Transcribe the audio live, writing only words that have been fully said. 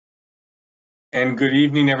And good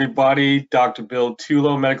evening, everybody. Dr. Bill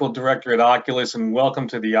Tulo, Medical Director at Oculus, and welcome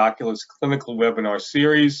to the Oculus Clinical Webinar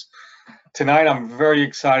Series. Tonight, I'm very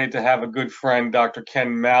excited to have a good friend, Dr. Ken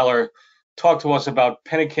Maller, talk to us about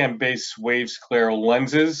Pentacam-based wave scleral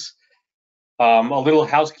lenses. A little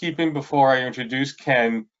housekeeping before I introduce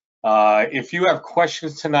Ken. If you have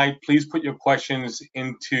questions tonight, please put your questions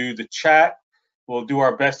into the chat. We'll do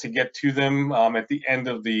our best to get to them at the end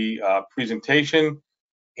of the presentation.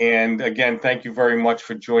 And again, thank you very much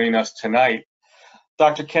for joining us tonight.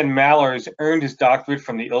 Dr. Ken Maller has earned his doctorate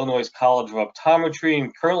from the Illinois College of Optometry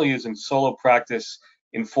and currently is in solo practice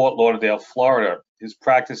in Fort Lauderdale, Florida. His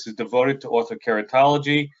practice is devoted to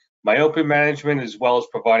orthokeratology, myopia management, as well as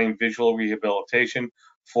providing visual rehabilitation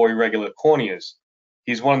for irregular corneas.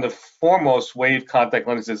 He's one of the foremost wave contact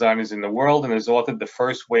lens designers in the world and has authored the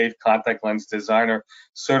first wave contact lens designer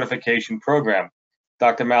certification program.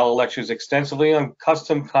 Dr. Maller lectures extensively on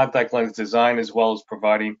custom contact lens design as well as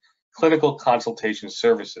providing clinical consultation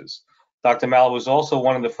services. Dr. Maller was also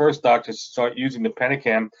one of the first doctors to start using the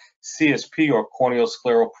Pentacam CSP or Corneal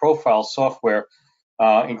Scleral Profile software,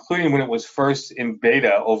 including when it was first in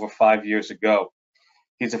beta over 5 years ago.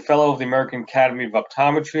 He's a fellow of the American Academy of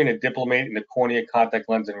Optometry and a diplomate in the Cornea Contact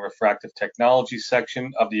Lens and Refractive Technology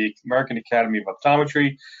section of the American Academy of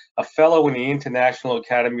Optometry, a fellow in the International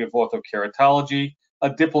Academy of Orthokeratology, a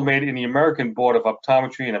diplomate in the American Board of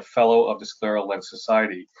Optometry, and a fellow of the Scleral Lens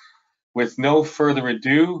Society. With no further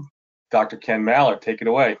ado, Dr. Ken Maller, take it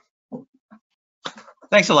away.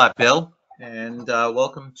 Thanks a lot, Bill, and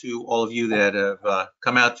welcome to all of you that have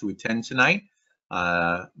come out to attend tonight.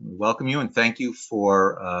 Welcome you and thank you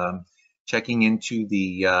for checking into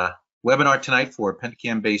the webinar tonight for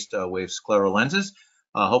Pentacam-based wave scleral lenses.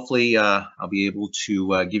 Hopefully, I'll be able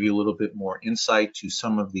to give you a little bit more insight to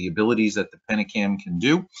some of the abilities that the Pentacam can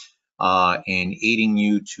do and aiding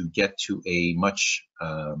you to get to a much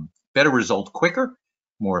better result quicker,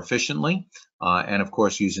 more efficiently, and of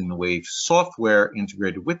course using the Wave software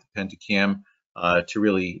integrated with the Pentacam to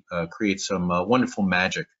really create some wonderful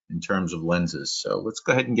magic in terms of lenses. So let's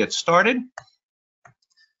go ahead and get started.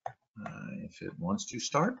 If it wants to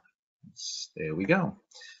start, there we go.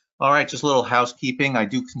 All right, just a little housekeeping. I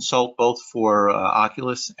do consult both for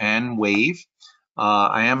Oculus and Wave.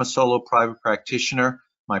 I am a solo private practitioner.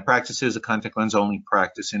 My practice is a contact lens only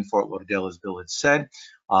practice in Fort Lauderdale, as Bill had said,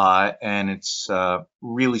 and it's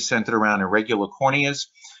really centered around irregular corneas,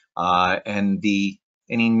 and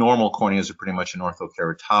any normal corneas are pretty much in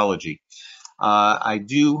orthokeratology. I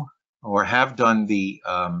do or have done the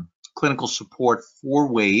clinical support for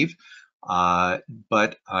Wave,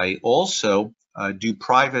 but I also do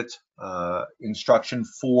private instruction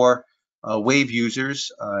for Wave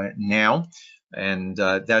users now, and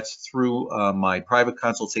that's through my private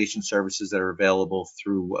consultation services that are available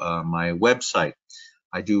through my website.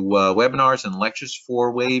 I do webinars and lectures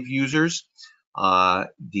for Wave users.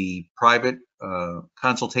 The private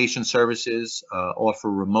consultation services offer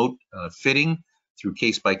remote fitting through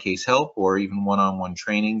case-by-case help or even one-on-one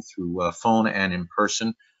training through phone and in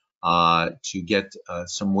person to get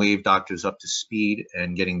some Wave doctors up to speed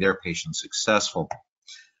and getting their patients successful.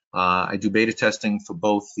 I do beta testing for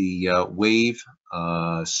both the Wave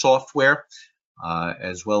software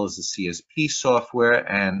as well as the CSP software,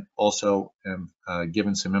 and also am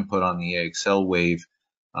given some input on the AXL Wave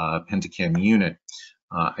Pentacam unit.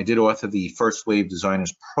 I did author the first Wave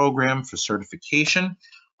Designers Program for certification,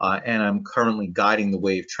 and I'm currently guiding the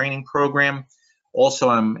Wave training program. Also,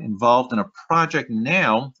 I'm involved in a project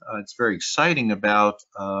now, it's very exciting, about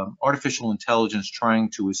artificial intelligence trying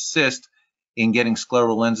to assist in getting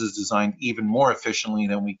scleral lenses designed even more efficiently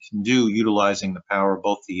than we can do utilizing the power of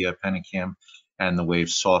both the Pentacam and the Wave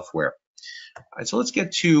software. All right, so let's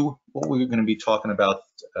get to what we're going to be talking about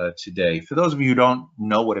today. For those of you who don't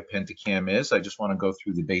know what a Pentacam is, I just want to go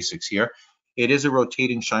through the basics here. It is a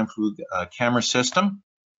rotating shine-through camera system.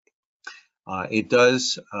 It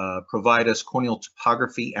does provide us corneal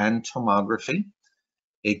topography and tomography.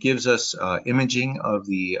 It gives us imaging of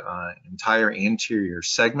the entire anterior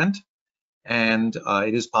segment, and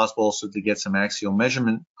it is possible also to get some axial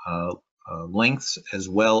measurement lengths as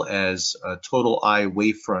well as total eye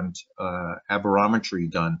wavefront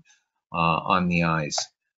aberrometry done on the eyes.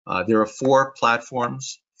 There are 4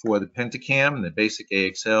 platforms for the Pentacam: the basic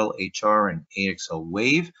AXL, HR, and AXL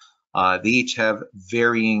Wave. They each have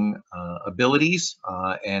varying abilities,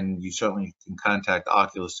 and you certainly can contact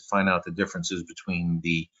Oculus to find out the differences between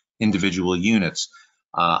the individual units.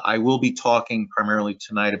 I will be talking primarily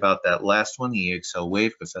tonight about that last one, the AXL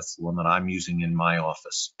Wave, because that's the one that I'm using in my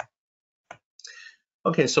office.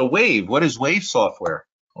 Okay, so Wave, what is Wave software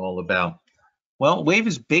all about? Well, Wave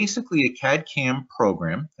is basically a CAD/CAM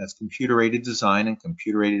program that's computer-aided design and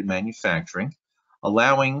computer-aided manufacturing,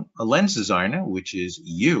 allowing a lens designer, which is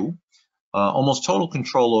you, almost total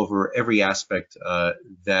control over every aspect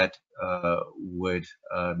that would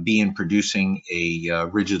be in producing a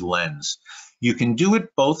rigid lens. You can do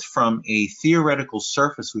it both from a theoretical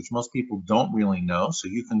surface, which most people don't really know. So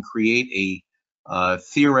you can create a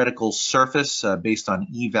theoretical surface based on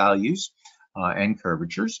E-values and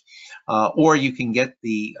curvatures, or you can get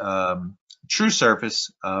the true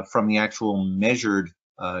surface from the actual measured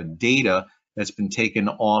data that's been taken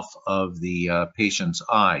off of the patient's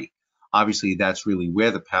eye. Obviously, that's really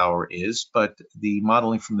where the power is, but the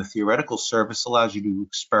modeling from the theoretical surface allows you to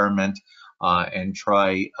experiment and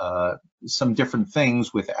try some different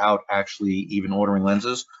things without actually even ordering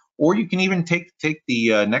lenses. Or you can even take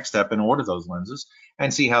the next step and order those lenses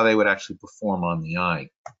and see how they would actually perform on the eye.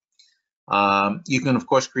 You can, of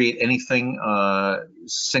course, create anything,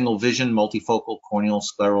 single vision, multifocal, corneal,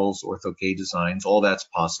 sclerals, ortho-K designs, all that's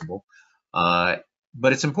possible. But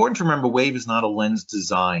it's important to remember Wave is not a lens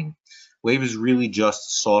design. Wave is really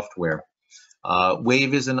just software.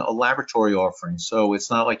 Wave isn't a laboratory offering, so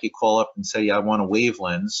it's not like you call up and say, I want a Wave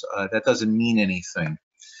lens. That doesn't mean anything.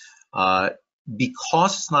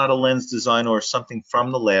 Because it's not a lens design or something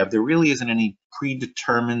from the lab, there really isn't any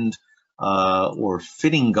predetermined or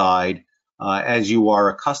fitting guide as you are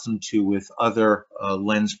accustomed to with other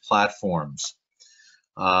lens platforms.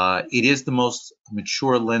 It is the most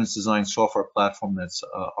mature lens design software platform that's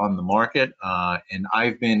on the market, and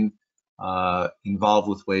I've been involved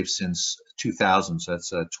with Wave since 2000, so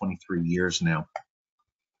that's 23 years now.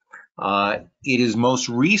 It is most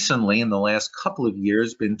recently, in the last couple of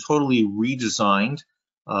years, been totally redesigned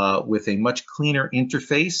with a much cleaner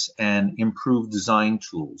interface and improved design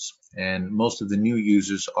tools. And most of the new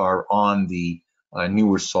users are on the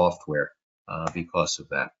newer software because of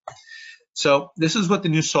that. So this is what the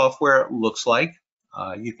new software looks like.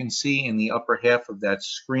 You can see in the upper half of that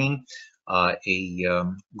screen a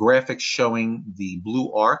graphic showing the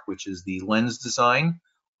blue arc, which is the lens design,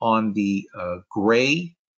 on the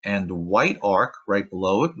gray and white arc right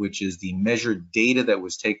below it, which is the measured data that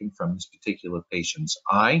was taken from this particular patient's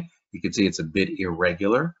eye. You can see it's a bit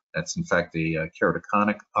irregular. That's in fact a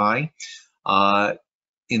keratoconic eye.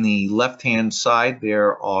 In the left-hand side,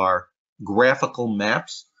 there are graphical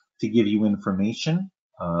maps to give you information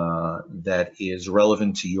that is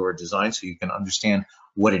relevant to your design so you can understand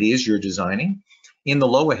what it is you're designing. In the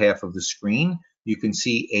lower half of the screen, you can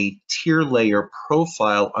see a tier layer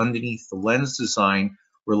profile underneath the lens design,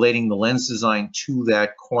 relating the lens design to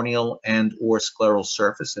that corneal and or scleral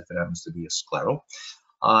surface, if it happens to be a scleral.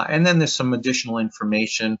 And then there's some additional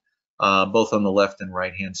information both on the left and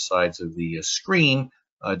right hand sides of the screen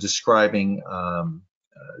describing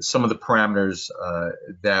some of the parameters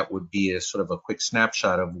that would be a sort of a quick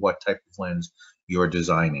snapshot of what type of lens you're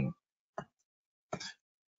designing.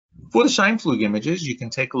 For the Scheimpflug images, you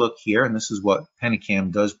can take a look here, and this is what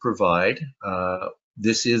Pentacam does provide.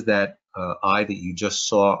 This is that eye that you just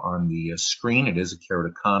saw on the screen. It is a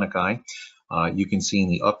keratoconic eye. You can see in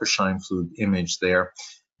the upper Scheimpflug image there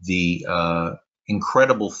the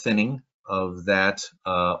incredible thinning of that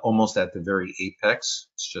almost at the very apex.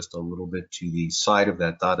 It's just a little bit to the side of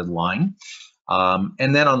that dotted line.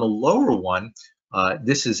 And then on the lower one,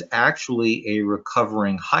 this is actually a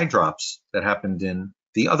recovering high drops that happened in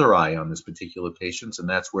the other eye on this particular patient, and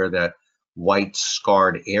that's where that white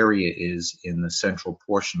scarred area is in the central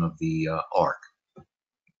portion of the arc.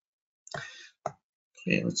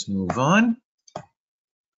 Okay, let's move on.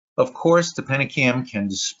 Of course, the Pentacam can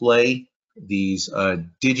display these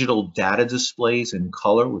digital data displays in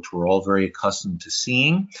color, which we're all very accustomed to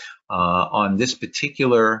seeing. On this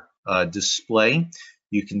particular display,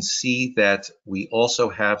 you can see that we also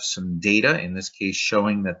have some data, in this case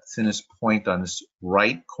showing that the thinnest point on this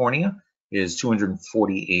right cornea is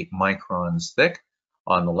 248 microns thick.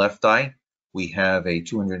 On the left eye, we have a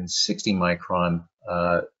 260 micron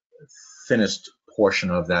thinnest portion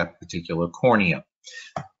of that particular cornea.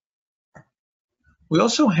 We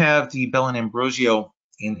also have the Bell & Ambrosio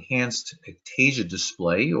enhanced ectasia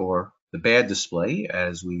display, or the bad display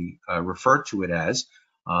as we refer to it as.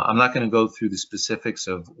 I'm not going to go through the specifics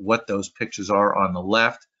of what those pictures are on the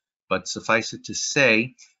left, but suffice it to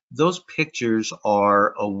say, those pictures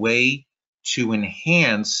are a way to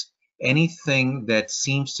enhance anything that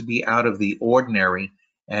seems to be out of the ordinary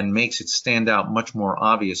and makes it stand out much more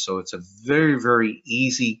obvious. So it's a very, very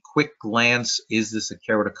easy, quick glance. Is this a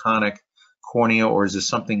keratoconic cornea, or is there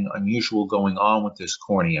something unusual going on with this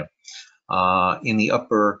cornea? In the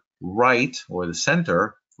upper right, or the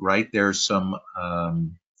center right, there's some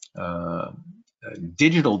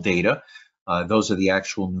digital data. Those are the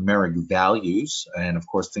actual numeric values, and of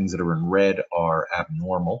course things that are in red are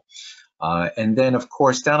abnormal. And then of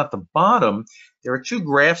course down at the bottom there are two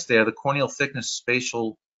graphs there, the corneal thickness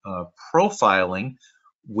spatial profiling,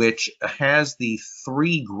 which has the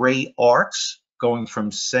three gray arcs going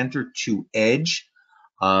from center to edge,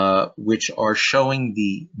 which are showing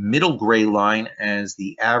the middle gray line as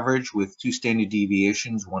the average with two standard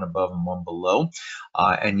deviations, one above and one below.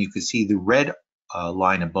 And you can see the red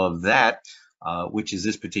line above that, which is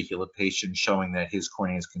this particular patient, showing that his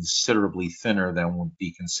cornea is considerably thinner than would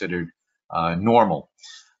be considered normal.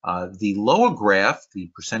 The lower graph,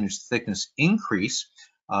 the percentage thickness increase,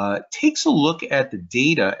 takes a look at the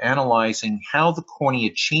data analyzing how the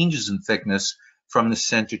cornea changes in thickness from the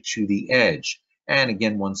center to the edge. And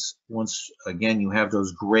again, once again you have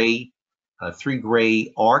those gray, three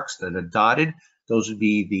gray arcs that are dotted, those would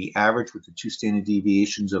be the average with the two standard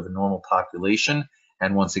deviations of a normal population.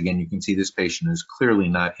 And once again, you can see this patient is clearly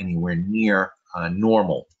not anywhere near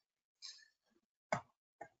normal.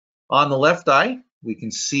 On the left eye, we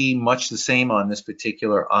can see much the same on this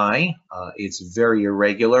particular eye. It's very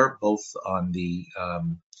irregular, both on the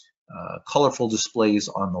colorful displays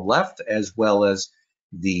on the left, as well as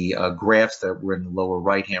the graphs that were in the lower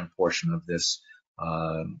right-hand portion of this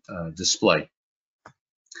display.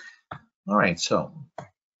 All right, so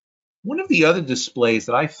one of the other displays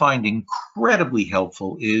that I find incredibly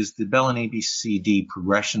helpful is the Bell and ABCD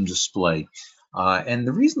progression display. And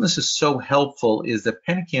the reason this is so helpful is that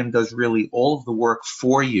Pentacam does really all of the work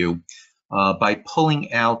for you by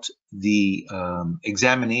pulling out the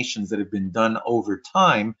examinations that have been done over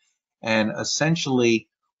time, and essentially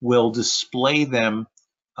will display them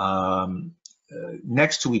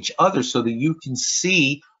next to each other so that you can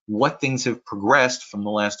see what things have progressed from the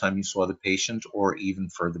last time you saw the patient, or even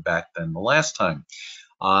further back than the last time.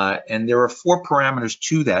 And there are four parameters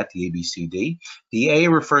to that, the ABCD. The A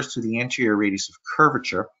refers to the anterior radius of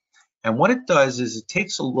curvature. And what it does is it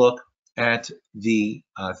takes a look at the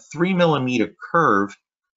 3 millimeter curve,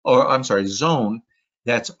 or I'm sorry, zone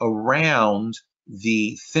that's around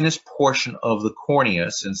the thinnest portion of the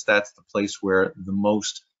cornea, since that's the place where the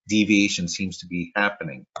most deviation seems to be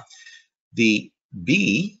happening. The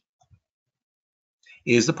B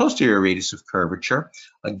is the posterior radius of curvature,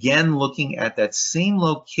 again looking at that same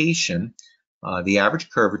location, the average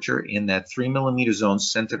curvature in that 3 millimeter zone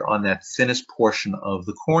centered on that thinnest portion of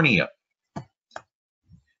the cornea.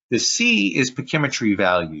 The C is pachymetry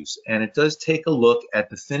values, and it does take a look at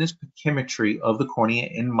the thinnest pachymetry of the cornea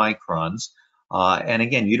in microns. And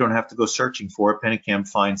again, you don't have to go searching for it. Pentacam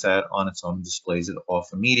finds that on its own, displays it off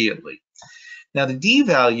immediately. Now the D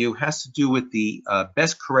value has to do with the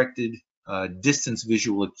best corrected distance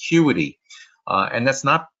visual acuity, and that's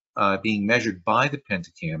not being measured by the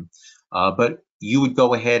Pentacam, but you would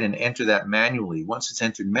go ahead and enter that manually. Once it's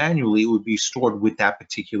entered manually, it would be stored with that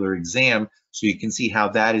particular exam, so you can see how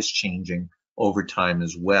that is changing over time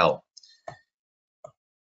as well.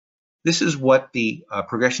 This is what the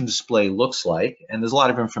progression display looks like, and there's a lot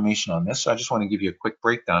of information on this, so I just want to give you a quick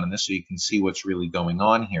breakdown on this so you can see what's really going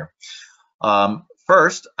on here.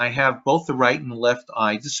 First, I have both the right and the left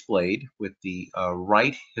eye displayed, with the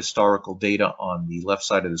right historical data on the left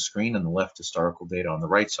side of the screen and the left historical data on the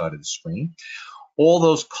right side of the screen. All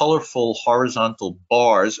those colorful horizontal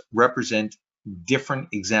bars represent different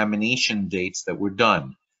examination dates that were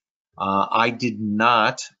done. I did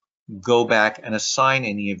not go back and assign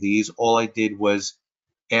any of these. All I did was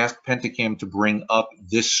ask Pentacam to bring up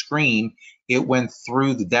this screen. It went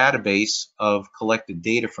through the database of collected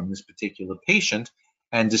data from this particular patient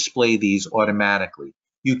and display these automatically.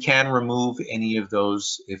 You can remove any of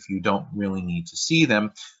those if you don't really need to see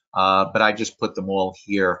them, but I just put them all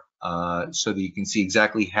here so that you can see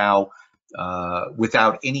exactly how,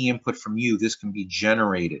 without any input from you, this can be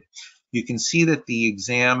generated. You can see that the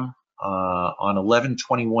exam on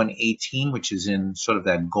 11/21/18, which is in sort of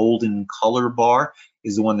that golden color bar,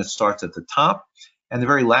 is the one that starts at the top. And the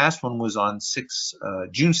very last one was on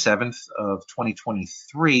June 7th of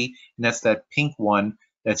 2023, and that's that pink one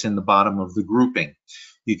that's in the bottom of the grouping.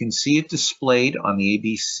 You can see it displayed on the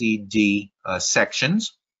ABCD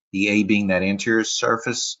sections, the A being that anterior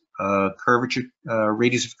surface curvature,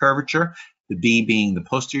 radius of curvature, the B being the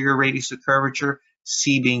posterior radius of curvature,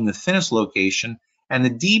 C being the thinnest location, and the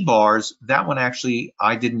D bars, that one actually,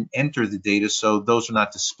 I didn't enter the data, so those are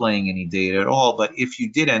not displaying any data at all. But if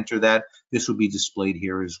you did enter that, this will be displayed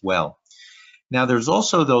here as well. Now, there's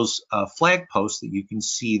also those flag posts that you can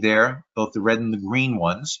see there, both the red and the green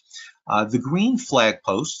ones. The green flag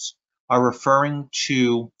posts are referring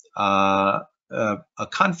to a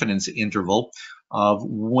confidence interval of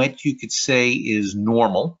what you could say is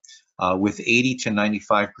normal with 80 to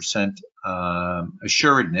 95%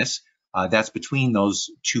 assuredness. That's between those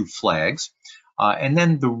two flags. And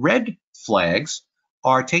then the red flags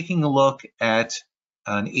are taking a look at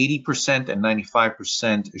an 80% and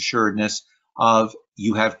 95% assuredness of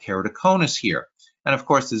you have keratoconus here. And of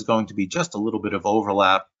course, there's going to be just a little bit of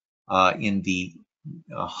overlap in the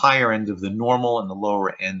higher end of the normal and the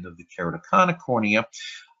lower end of the keratoconic cornea.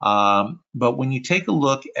 But when you take a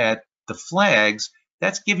look at the flags,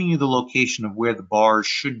 that's giving you the location of where the bars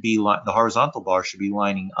should be, the horizontal bars should be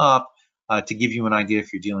lining up to give you an idea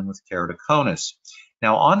if you're dealing with keratoconus.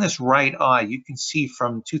 Now, on this right eye, you can see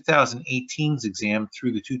from 2018's exam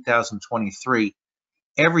through the 2023,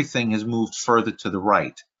 everything has moved further to the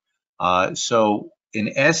right. So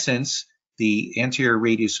in essence, the anterior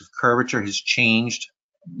radius of curvature has changed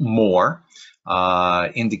more,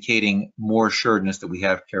 indicating more assuredness that we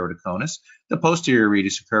have keratoconus. The posterior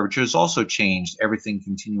radius of curvature has also changed, everything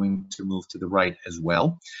continuing to move to the right as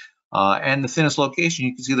well. And the thinnest location,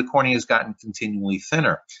 you can see the cornea has gotten continually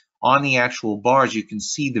thinner. On the actual bars, you can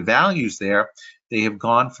see the values there. They have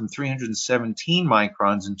gone from 317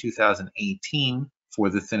 microns in 2018 for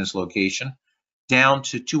the thinnest location, down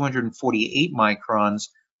to 248 microns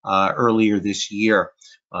earlier this year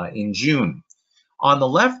in June. On the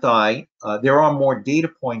left eye, there are more data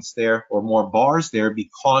points there, or more bars there,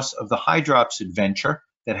 because of the high drops adventure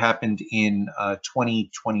that happened in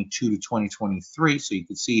 2022 to 2023. So you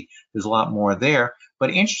can see there's a lot more there.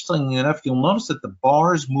 But interestingly enough, you'll notice that the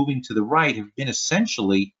bars moving to the right have been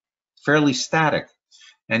essentially fairly static.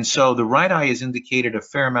 And so the right eye has indicated a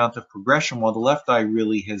fair amount of progression, while the left eye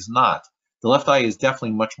really has not. The left eye is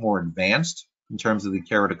definitely much more advanced in terms of the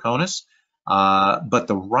keratoconus, but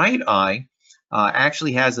the right eye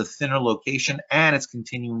actually has a thinner location, and it's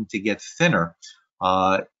continuing to get thinner.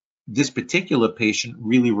 This particular patient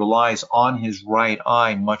really relies on his right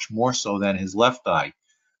eye much more so than his left eye.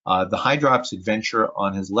 The high drops adventure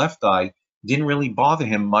on his left eye didn't really bother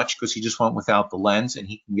him much because he just went without the lens, and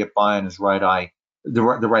he can get by on his right eye, the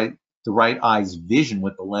right eye's vision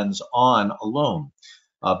with the lens on alone.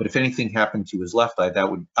 But if anything happened to his left eye, that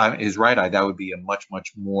would his right eye, that would be a much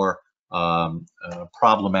more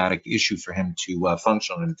problematic issue for him to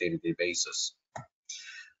function on a day-to-day basis.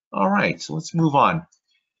 All right, so let's move on.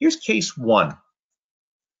 Here's case one.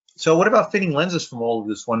 So what about fitting lenses from all of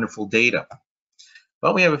this wonderful data?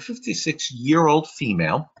 Well, we have a 56-year-old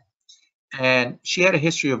female, and she had a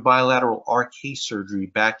history of bilateral RK surgery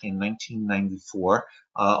back in 1994,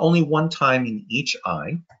 only one time in each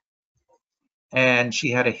eye. And she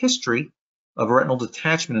had a history of retinal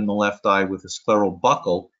detachment in the left eye with a scleral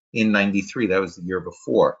buckle in 93. That was the year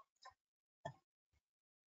before.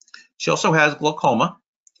 She also has glaucoma.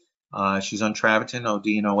 She's on Travitin, OD,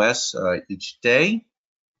 and OS each day.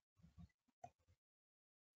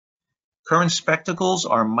 Current spectacles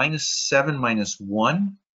are -7,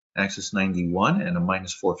 -1, axis 91, and a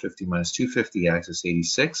 -450, -250, axis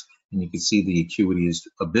 86. And you can see the acuity is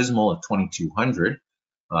abysmal at 2200.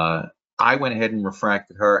 I went ahead and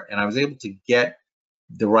refracted her, and I was able to get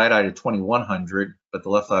the right eye to 2100, but the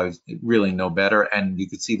left eye was really no better, and you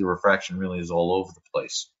could see the refraction really is all over the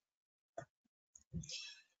place.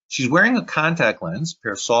 She's wearing a contact lens, a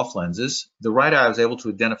pair of soft lenses. The right eye I was able to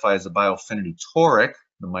identify as a biofinity toric,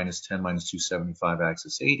 the -10, -275,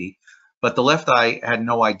 axis 80, but the left eye had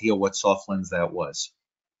no idea what soft lens that was.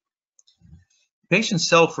 The patient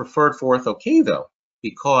self-referred for ortho-K though,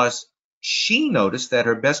 because she noticed that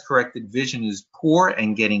her best corrected vision is poor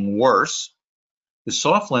and getting worse. The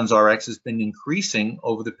soft lens RX has been increasing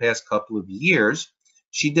over the past couple of years.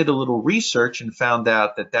 She did a little research and found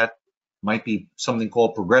out that that might be something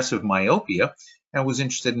called progressive myopia, and was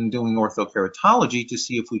interested in doing orthokeratology to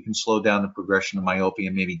see if we can slow down the progression of myopia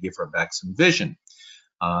and maybe give her back some vision.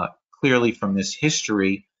 Clearly from this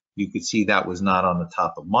history, you could see that was not on the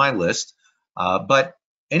top of my list. But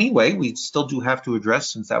anyway, we still do have to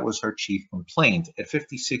address, since that was her chief complaint. At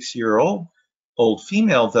 56-year-old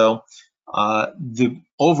female though, the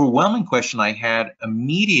overwhelming question I had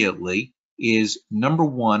immediately is, number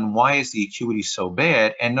one, why is the acuity so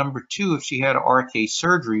bad? And number two, if she had RK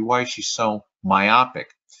surgery, why is she so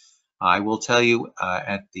myopic? I will tell you,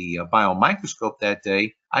 at the biomicroscope that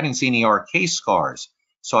day, I didn't see any RK scars.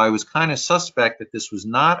 So I was kind of suspect that this was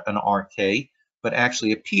not an RK, but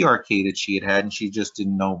actually a PRK that she had, and she just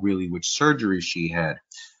didn't know really which surgery she had.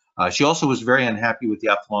 She also was very unhappy with the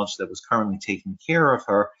ophthalmologist that was currently taking care of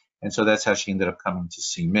her, and so that's how she ended up coming to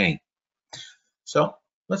see me. So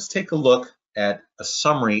let's take a look at a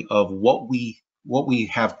summary of what we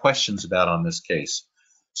have questions about on this case.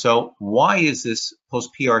 So why is this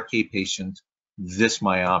post-PRK patient this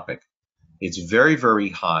myopic. It's very, very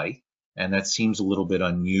high, and that seems a little bit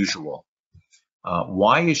unusual.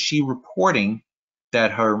 Why is she reporting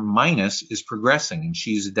that her minus is progressing? And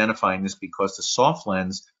she's identifying this because the soft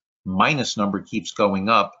lens minus number keeps going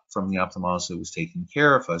up from the ophthalmologist that was taking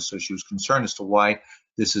care of us. So she was concerned as to why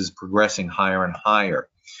this is progressing higher and higher.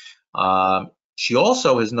 She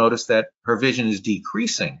also has noticed that her vision is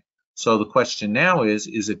decreasing. So the question now is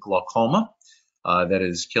it glaucoma that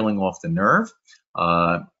is killing off the nerve?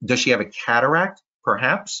 Does she have a cataract,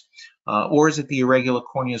 perhaps? Or is it the irregular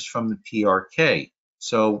corneas from the PRK?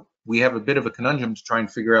 So we have a bit of a conundrum to try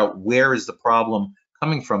and figure out where is the problem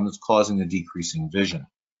coming from that's causing the decreasing vision.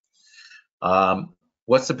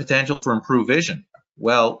 What's the potential for improved vision?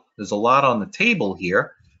 Well, there's a lot on the table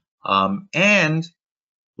here. And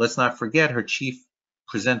let's not forget, her chief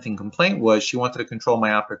presenting complaint was she wanted to control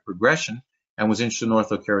myopic progression and was interested in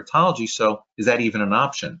orthokeratology. So is that even an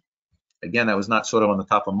option? Again, that was not sort of on the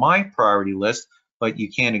top of my priority list, but you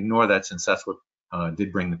can't ignore that since that's what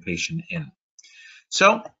did bring the patient in.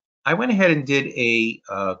 So I went ahead and did a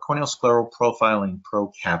Corneal Scleral Profiling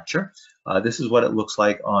Pro capture. This is what it looks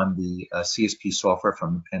like on the CSP software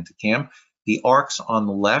from the Pentacam. The arcs on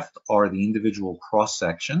the left are the individual cross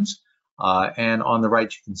sections, and on the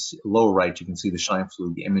right, you can see, lower right, you can see the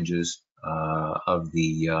Scheimpflug images of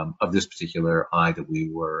this particular eye that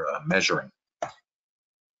we were measuring.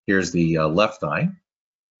 Here's the left eye.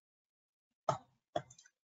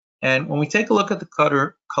 And when we take a look at the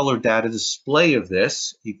color data display of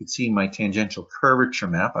this, you can see my tangential curvature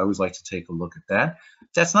map. I always like to take a look at that.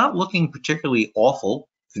 That's not looking particularly awful,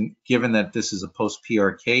 given that this is a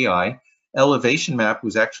post-PRK eye. Elevation map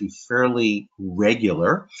was actually fairly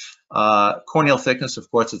regular. Corneal thickness, of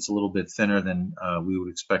course, it's a little bit thinner than we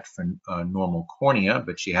would expect for normal cornea,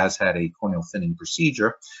 but she has had a corneal thinning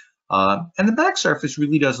procedure. And the back surface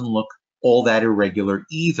really doesn't look all that irregular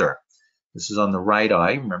either. This is on the right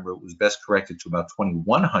eye. Remember, it was best corrected to about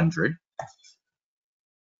 2100.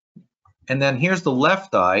 And then here's the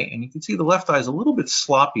left eye, and you can see the left eye is a little bit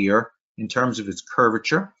sloppier in terms of its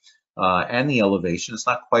curvature and the elevation. It's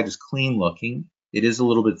not quite as clean looking. It is a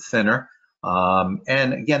little bit thinner.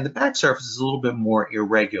 And again, the back surface is a little bit more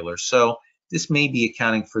irregular. So this may be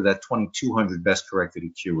accounting for that 2200 best corrected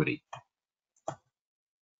acuity.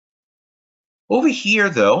 Over here,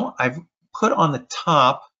 though, I've put on the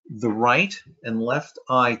top the right and left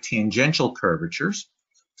eye tangential curvatures.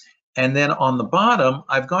 And then on the bottom,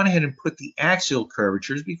 I've gone ahead and put the axial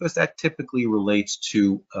curvatures because that typically relates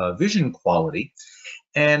to vision quality.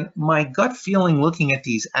 And my gut feeling looking at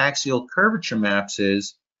these axial curvature maps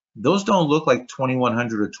is those don't look like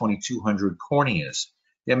 2100 or 2200 corneas.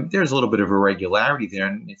 There's a little bit of irregularity there,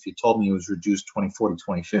 and if you told me it was reduced 2040,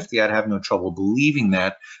 2050, I'd have no trouble believing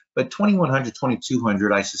that. But 2100,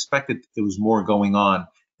 2200, I suspected there was more going on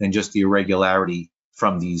than just the irregularity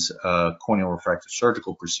from these corneal refractive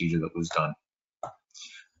surgical procedure that was done.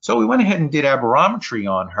 So we went ahead and did aberrometry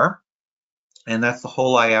on her, and that's the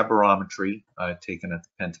whole eye aberrometry taken at the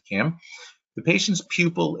Pentacam. The patient's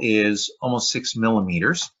pupil is almost 6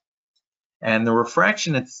 millimeters, and the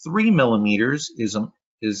refraction at 3 millimeters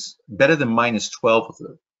is better than -12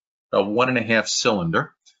 with a 1.5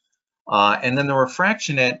 cylinder. And then the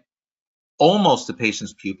refraction at almost the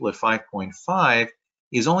patient's pupil at 5.5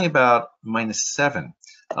 is only about -7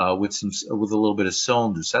 with a little bit of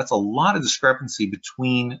cylinder. So that's a lot of discrepancy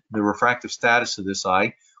between the refractive status of this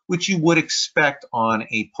eye, which you would expect on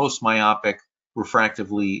a post-myopic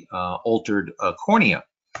refractively altered cornea.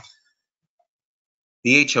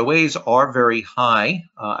 The HOAs are very high.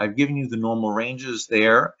 I've given you the normal ranges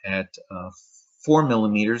there at 4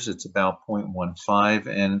 millimeters. It's about 0.15,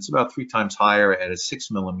 and it's about 3 times higher at a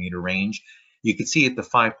 6 millimeter range. You can see at the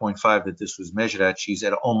 5.5 that this was measured at, she's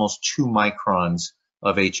at almost 2 microns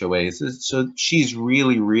of HOAs. So she's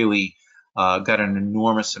really got an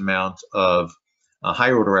enormous amount of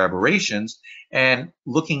higher order aberrations. And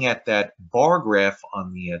looking at that bar graph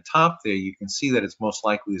on the top there, you can see that it's most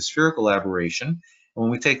likely a spherical aberration. And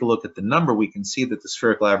when we take a look at the number, we can see that the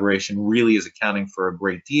spherical aberration really is accounting for a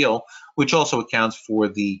great deal, which also accounts for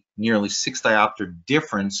the nearly 6 diopter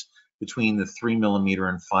difference between the 3 millimeter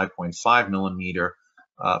and 5.5 millimeter,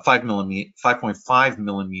 5.5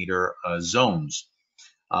 millimeter zones.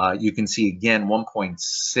 You can see again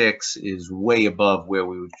 1.6 is way above where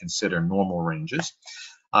we would consider normal ranges.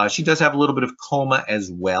 She does have a little bit of coma as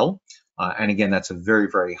well, and again that's a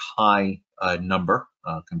very high number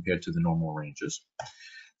compared to the normal ranges.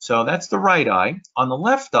 So that's the right eye. On the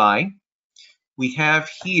left eye, we have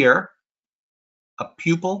here a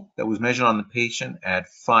pupil that was measured on the patient at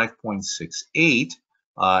 5.68.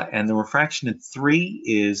 And the refraction at 3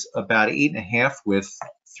 is about 8.5 with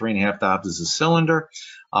 3.5 diopters as a cylinder.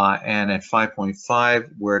 And at 5.5,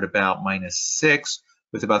 we're at about -6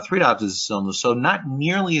 with about 3 diopters as a cylinder. So not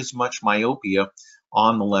nearly as much myopia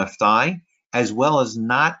on the left eye, as well as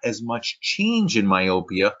not as much change in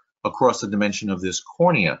myopia across the dimension of this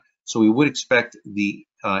cornea. So we would expect the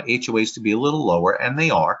HOAs to be a little lower, and they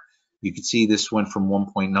are. You can see this went from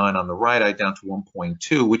 1.9 on the right eye down to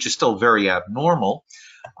 1.2, which is still very abnormal.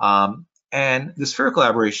 And the spherical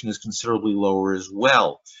aberration is considerably lower as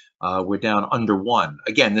well. We're down under 1.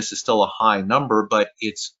 Again, this is still a high number, but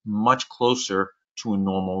it's much closer to a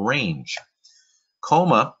normal range.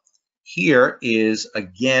 Coma here is,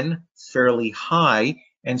 again, fairly high,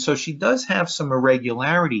 and so she does have some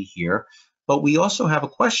irregularity here, but we also have a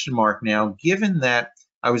question mark now, given that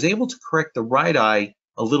I was able to correct the right eye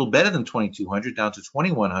a little better than 2200 down to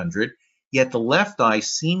 2100, yet the left eye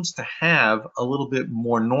seems to have a little bit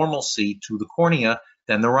more normalcy to the cornea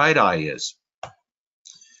than the right eye is.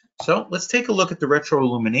 So let's take a look at the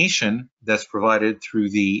retroillumination that's provided through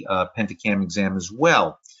the Pentacam exam as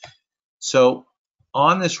well. So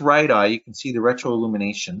on this right eye, you can see the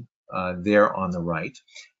retroillumination there on the right.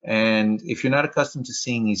 And if you're not accustomed to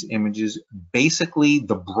seeing these images, basically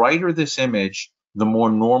the brighter this image, the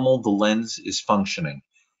more normal the lens is functioning.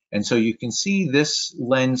 And so you can see this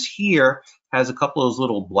lens here has a couple of those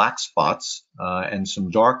little black spots and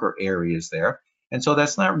some darker areas there. And so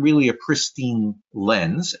that's not really a pristine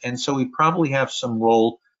lens. And so we probably have some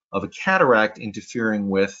role of a cataract interfering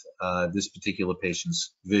with this particular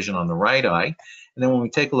patient's vision on the right eye. And then when we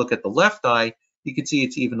take a look at the left eye, you can see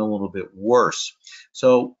it's even a little bit worse.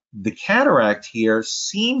 So the cataract here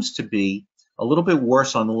seems to be a little bit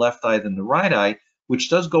worse on the left eye than the right eye, which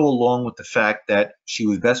does go along with the fact that she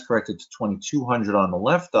was best corrected to 2200 on the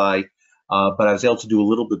left eye, but I was able to do a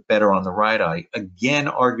little bit better on the right eye. Again,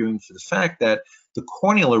 arguing for the fact that the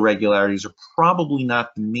corneal irregularities are probably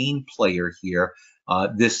not the main player here.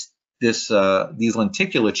 These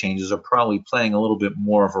lenticular changes are probably playing a little bit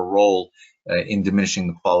more of a role in diminishing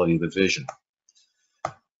the quality of the vision.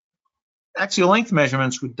 Axial length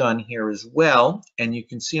measurements were done here as well, and you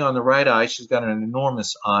can see on the right eye she's got an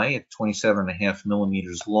enormous eye at 27.5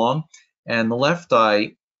 millimeters long, and the left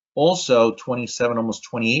eye also 27, almost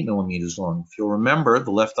 28 millimeters long. If you'll remember, the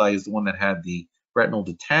left eye is the one that had the retinal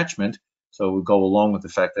detachment, so it would go along with the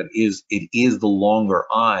fact that it is the longer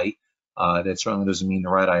eye. That certainly doesn't mean the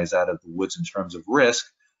right eye is out of the woods in terms of risk,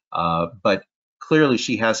 but clearly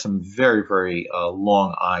she has some very, very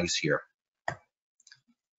long eyes here.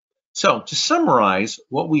 So to summarize,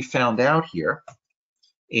 what we found out here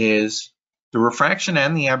is the refraction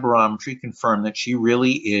and the aberrometry confirm that she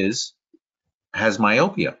really has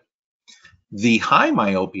myopia. The high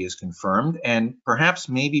myopia is confirmed, and perhaps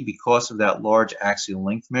maybe because of that large axial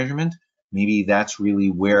length measurement, maybe that's really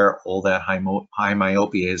where all that high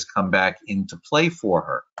myopia has come back into play for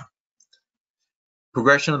her.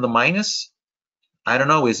 Progression of the minus, I don't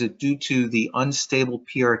know, is it due to the unstable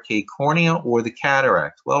PRK cornea or the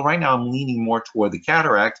cataract? Well, right now I'm leaning more toward the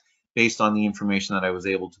cataract based on the information that I was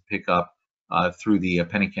able to pick up through the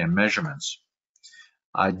Pentacam measurements.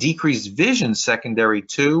 Decreased vision secondary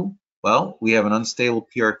to, well, we have an unstable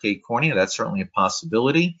PRK cornea. That's certainly a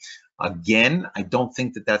possibility. Again, I don't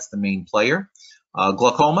think that that's the main player.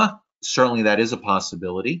 Glaucoma, certainly that is a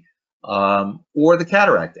possibility. Or the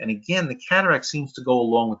cataract. And again, the cataract seems to go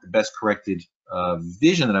along with the best corrected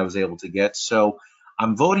vision that I was able to get. So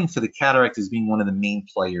I'm voting for the cataract as being one of the main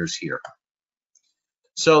players here.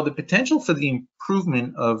 So the potential for the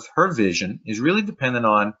improvement of her vision is really dependent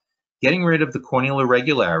on getting rid of the corneal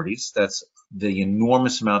irregularities. That's the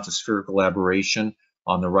enormous amount of spherical aberration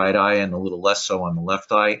on the right eye and a little less so on the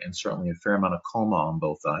left eye, and certainly a fair amount of coma on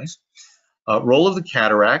both eyes. Role of the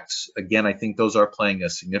cataracts, again, I think those are playing a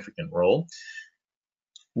significant role.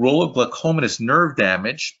 Role of glaucomatous nerve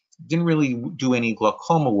damage. Didn't really do any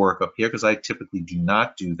glaucoma work up here because I typically do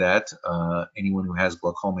not do that. Anyone who has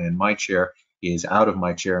glaucoma in my chair is out of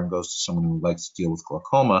my chair and goes to someone who likes to deal with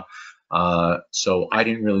glaucoma. So I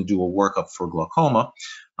didn't really do a workup for glaucoma.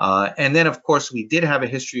 And then, of course, we did have a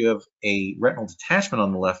history of a retinal detachment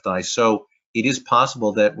on the left eye. So it is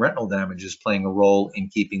possible that retinal damage is playing a role in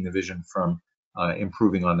keeping the vision from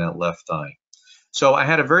improving on that left eye. So I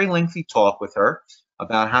had a very lengthy talk with her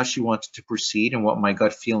about how she wanted to proceed and what my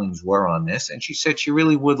gut feelings were on this. And she said she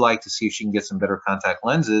really would like to see if she can get some better contact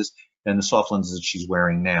lenses than the soft lenses that she's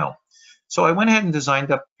wearing now. So I went ahead and designed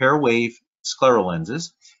up a pair of Wave Scleral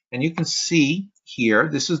Lenses. And you can see here,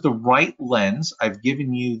 this is the right lens. I've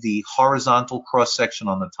given you the horizontal cross-section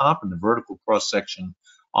on the top and the vertical cross-section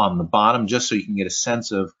on the bottom, just so you can get a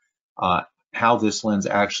sense of how this lens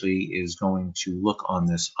actually is going to look on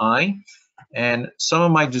this eye. And some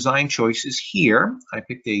of my design choices here, I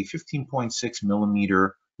picked a 15.6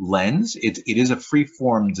 millimeter lens. It is a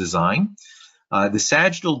freeform design. The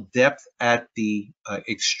sagittal depth at the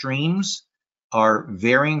extremes are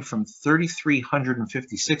varying from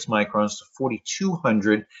 3,356 microns to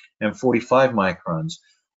 4,245 microns.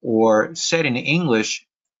 Or said in English,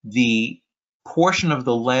 the portion of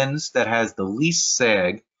the lens that has the least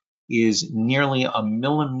sag is nearly a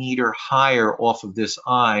millimeter higher off of this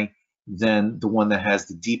eye than the one that has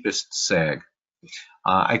the deepest sag.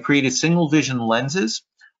 I created single vision lenses,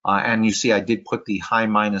 and you see I did put the high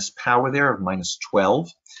minus power there of -12.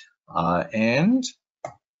 And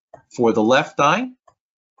for the left eye,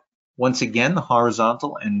 once again, the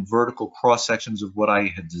horizontal and vertical cross sections of what I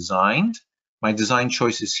had designed. My design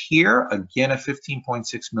choices here, again, a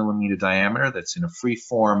 15.6 millimeter diameter that's in a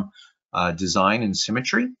free-form design and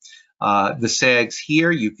symmetry. The sags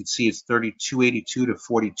here, you can see it's 3282 to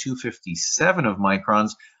 4257 of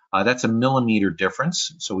microns. That's a millimeter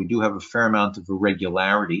difference, so we do have a fair amount of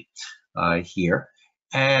irregularity here.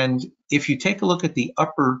 And if you take a look at the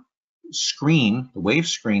upper screen, the wave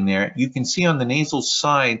screen there, you can see on the nasal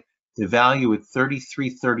side the value at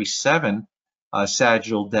 3337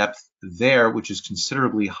 sagittal depth there, which is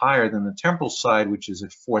considerably higher than the temporal side, which is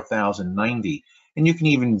at 4090. And you can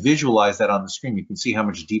even visualize that on the screen. You can see how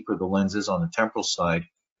much deeper the lens is on the temporal side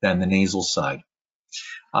than the nasal side.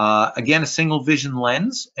 Again, a single vision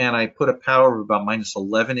lens, and I put a power of about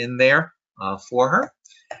 -11 in there for her.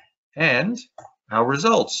 And our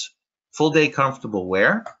results: full day comfortable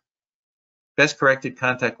wear, best corrected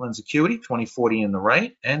contact lens acuity, 20/40 in the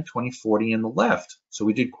right and 20/40 in the left. So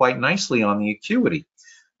we did quite nicely on the acuity.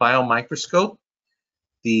 Biomicroscope,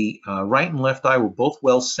 the right and left eye were both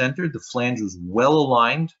well centered. The flange was well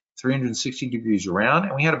aligned, 360 degrees around,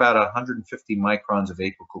 and we had about 150 microns of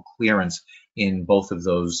apical clearance in both of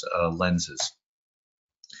those lenses.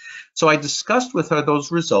 So I discussed with her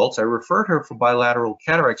those results. I referred her for bilateral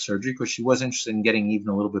cataract surgery because she was interested in getting even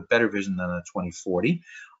a little bit better vision than a 20/40.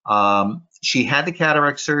 She had the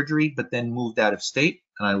cataract surgery, but then moved out of state,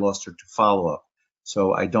 and I lost her to follow-up.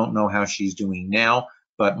 So I don't know how she's doing now,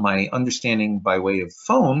 but my understanding by way of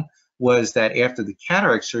phone was that after the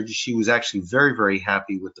cataract surgery, she was actually very, very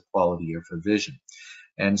happy with the quality of her vision.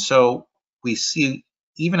 And so we see,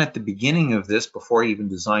 even at the beginning of this, before I even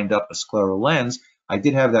designed up a scleral lens, I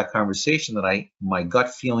did have that conversation that my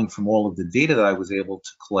gut feeling from all of the data that I was able to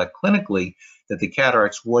collect clinically, that the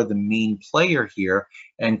cataracts were the main player here,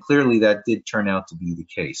 and clearly that did turn out to be the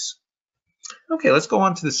case. Okay, let's go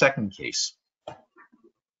on to the second case.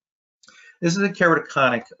 This is a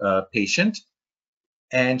keratoconic patient,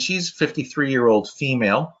 and she's a 53-year-old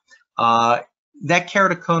female. That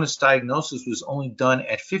keratoconus diagnosis was only done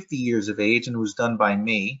at 50 years of age, and it was done by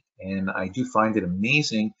me. And I do find it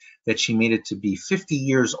amazing that she made it to be 50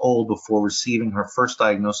 years old before receiving her first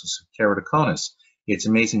diagnosis of keratoconus. It's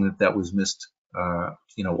amazing that that was missed,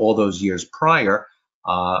 all those years prior.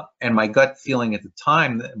 And my gut feeling at the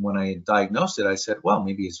time when I diagnosed it, I said, well,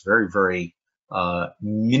 maybe it's very, very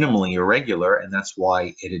minimally irregular, and that's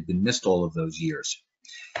why it had been missed all of those years.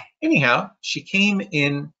 Anyhow, she came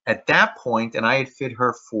in at that point, and I had fit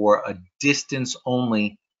her for a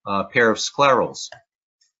distance-only pair of sclerals.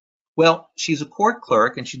 Well, she's a court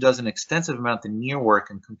clerk, and she does an extensive amount of near work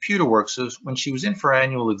and computer work. So when she was in for her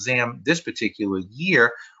annual exam this particular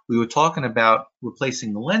year, we were talking about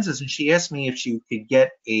replacing the lenses, and she asked me if she could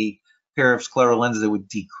get a pair of scleral lenses that would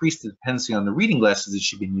decrease the dependency on the reading glasses that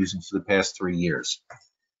she'd been using for the past 3 years.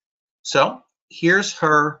 So here's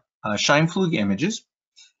her Scheimpflug images.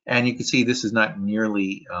 And you can see this is not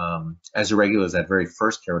nearly as irregular as that very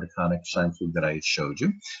first keratoconic Scheimpflug that I had showed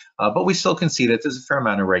you. But we still can see that there's a fair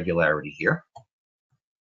amount of irregularity here.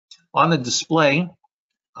 On the display,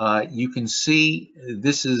 you can see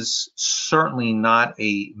this is certainly not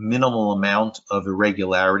a minimal amount of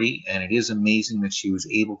irregularity. And it is amazing that she was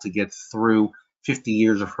able to get through 50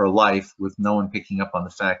 years of her life with no one picking up on the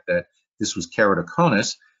fact that this was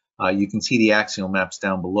keratoconus. You can see the axial maps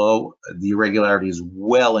down below. The irregularity is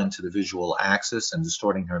well into the visual axis and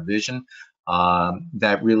distorting her vision.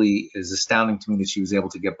 That really is astounding to me that she was able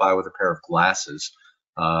to get by with a pair of glasses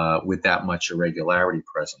with that much irregularity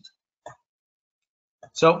present.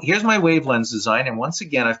 So here's my wave lens design, and once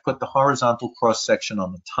again I've put the horizontal cross section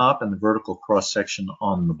on the top and the vertical cross section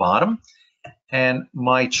on the bottom. And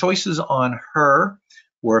my choices on her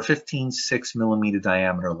were a 15.6 millimeter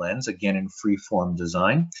diameter lens, again in free-form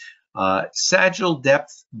design. Sagittal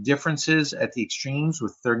depth differences at the extremes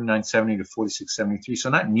with 3970 to 4673,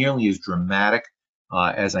 so not nearly as dramatic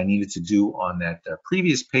as I needed to do on that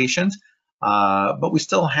previous patient. But we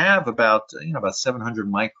still have about 700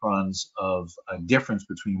 microns of difference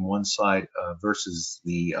between one side versus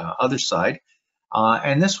the other side.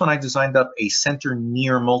 And this one I designed up a center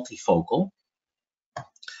near multifocal.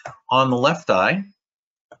 On the left eye,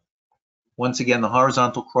 once again, the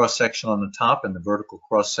horizontal cross-section on the top and the vertical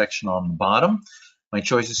cross-section on the bottom. My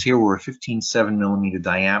choices here were a 15.7 millimeter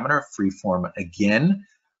diameter, freeform again.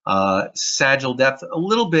 Sagittal depth, a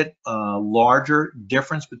little bit larger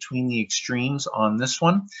difference between the extremes on this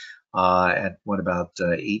one, at what, about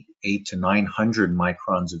 8 to 900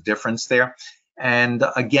 microns of difference there. And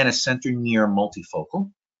again, a center near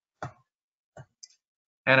multifocal.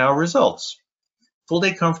 And our results. Full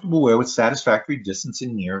day comfortable wear with satisfactory distance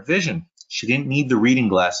in near vision. She didn't need the reading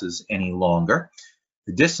glasses any longer.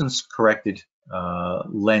 The distance corrected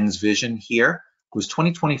lens vision here was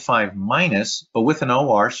 20/25 minus, but with an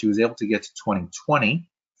OR, she was able to get to 20/20.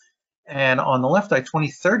 And on the left eye,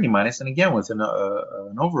 20/30 minus, and again, with an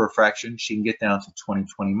over refraction, she can get down to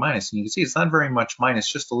 20/20 minus. And you can see it's not very much minus,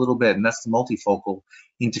 just a little bit, and that's the multifocal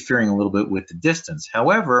interfering a little bit with the distance.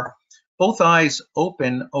 However, both eyes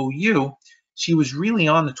open OU, she was really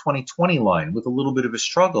on the 20/20 line with a little bit of a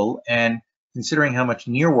struggle, and considering how much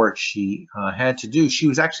near work she had to do, she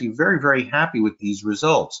was actually very, very happy with these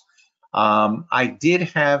results. I did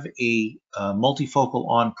have a multifocal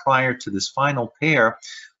on prior to this final pair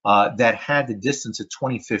that had the distance at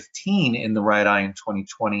 20/15 in the right eye and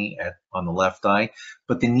 20/20 on the left eye,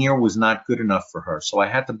 but the near was not good enough for her. So I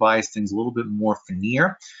had to bias things a little bit more for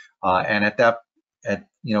near, and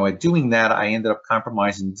at doing that, I ended up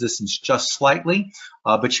compromising the distance just slightly,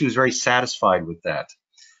 but she was very satisfied with that.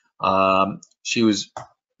 She was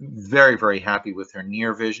very, very happy with her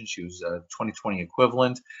near vision. She was 20/20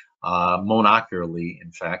 equivalent, monocularly,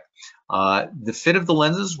 in fact. The fit of the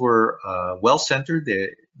lenses were well centered. They're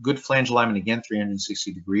good flange alignment, again,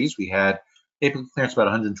 360 degrees. We had apical clearance about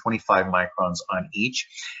 125 microns on each.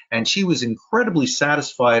 And she was incredibly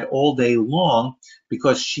satisfied all day long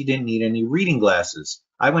because she didn't need any reading glasses.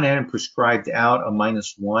 I went ahead and prescribed out a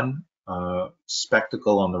 -1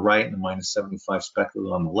 spectacle on the right and a -75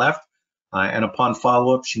 spectacle on the left. And upon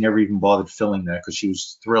follow-up, she never even bothered filling that because she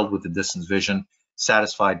was thrilled with the distance vision,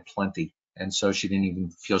 satisfied plenty. And so she didn't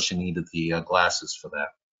even feel she needed the glasses for that.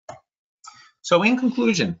 So in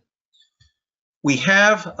conclusion, we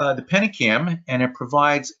have the Pentacam, and it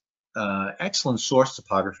provides excellent source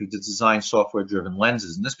topography to design software-driven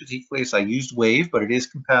lenses. In this particular case, I used Wave, but it is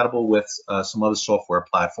compatible with some other software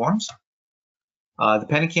platforms. The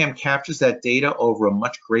Pentacam captures that data over a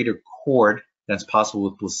much greater chord that's possible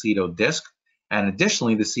with Placido disc. And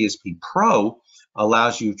additionally, the CSP PRO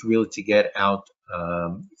allows you to really get out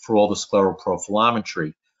for all the scleral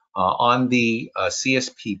profilometry. On the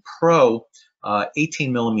CSP PRO,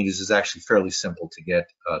 18 millimeters is actually fairly simple to get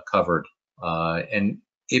covered. And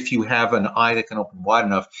if you have an eye that can open wide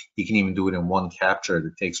enough, you can even do it in one capture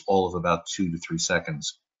that takes all of about 2 to 3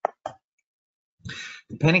 seconds.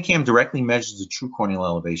 The Pentacam directly measures the true corneal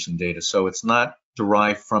elevation data, so it's not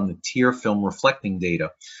derived from the tear film reflecting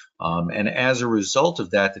data. And as a result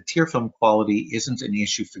of that, the tear film quality isn't an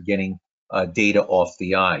issue for getting data off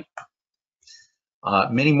the eye.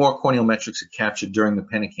 Many more corneal metrics are captured during the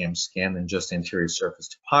Pentacam scan than just anterior surface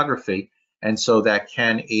topography, and so that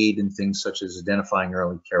can aid in things such as identifying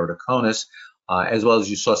early keratoconus, as well as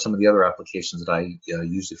you saw some of the other applications that I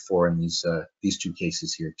used it for in these two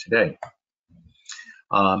cases here today.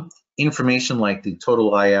 Information like the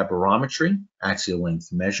total eye aberrometry, axial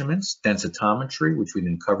length measurements, densitometry, which we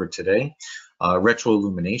didn't cover today,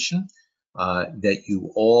 retroillumination, that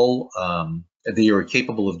you're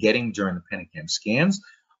capable of getting during the Pentacam scans,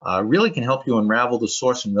 really can help you unravel the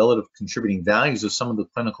source and relative contributing values of some of the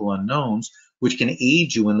clinical unknowns, which can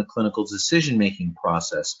aid you in the clinical decision-making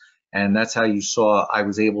process. And that's how you saw I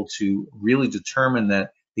was able to really determine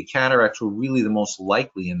that the cataracts were really the most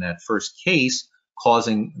likely in that first case,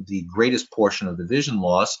 causing the greatest portion of the vision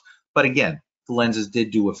loss. But again, the lenses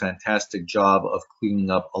did do a fantastic job of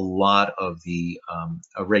cleaning up a lot of the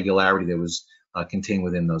irregularity that was contained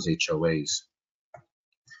within those HOAs.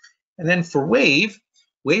 And then for Wave,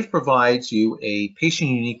 Wave provides you a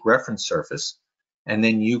patient-unique reference surface, and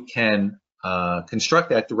then you can construct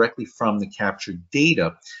that directly from the captured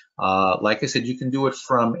data. Like I said, you can do it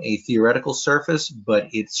from a theoretical surface,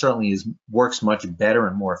 but it certainly works much better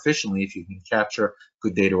and more efficiently if you can capture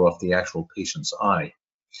good data off the actual patient's eye.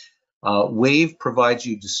 Wave provides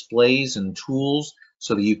you displays and tools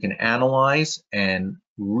so that you can analyze and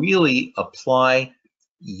really apply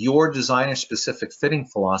your designer-specific fitting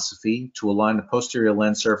philosophy to align the posterior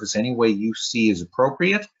lens surface any way you see is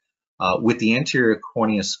appropriate with the anterior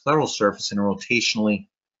cornea scleral surface in a rotationally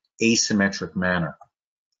asymmetric manner.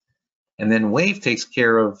 And then Wave takes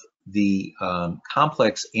care of the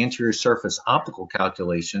complex anterior surface optical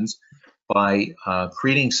calculations by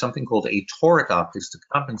creating something called a toric optics to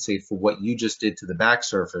compensate for what you just did to the back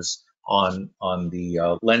surface on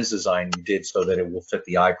the lens design you did so that it will fit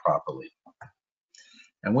the eye properly.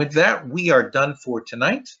 And with that, we are done for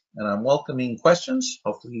tonight, and I'm welcoming questions.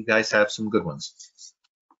 Hopefully you guys have some good ones.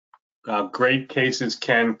 Great cases,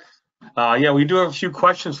 Ken. Yeah, we do have a few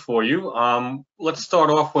questions for you. Let's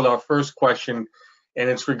start off with our first question, and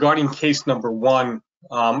it's regarding case number 1,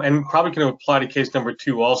 and probably can apply to case number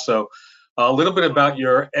 2 also. A little bit about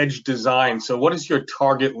your edge design. So what is your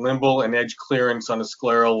target limbal and edge clearance on a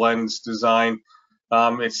scleral lens design?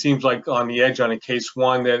 It seems like on the edge on a case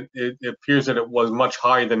 1 that it appears that it was much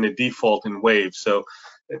higher than the default in Wave. So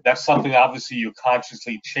that's something obviously you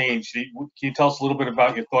consciously changed. Can you tell us a little bit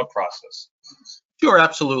about your thought process? Sure,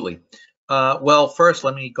 absolutely. Well, first,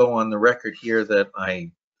 let me go on the record here that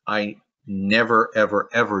I never, ever,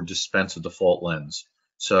 ever dispense a default lens.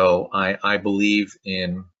 So I believe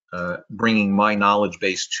in bringing my knowledge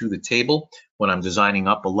base to the table when I'm designing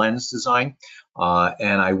up a lens design,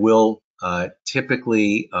 and I will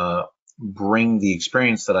typically bring the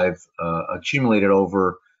experience that I've accumulated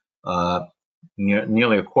over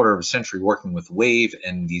nearly a quarter of a century working with Wave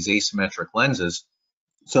and these asymmetric lenses,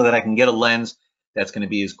 so that I can get a lens that's going to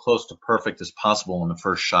be as close to perfect as possible on the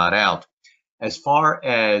first shot out. As far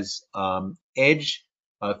as edge,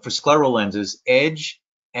 for scleral lenses, edge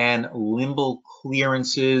and limbal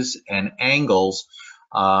clearances and angles,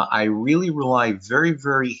 I really rely very,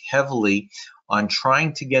 very heavily on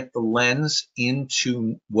trying to get the lens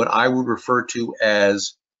into what I would refer to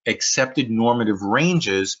as accepted normative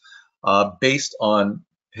ranges based on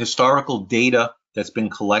historical data that's been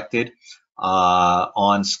collected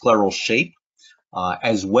on scleral shape,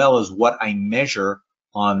 as well as what I measure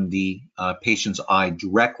on the patient's eye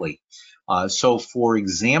directly. So for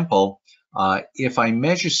example, if I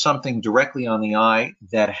measure something directly on the eye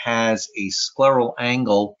that has a scleral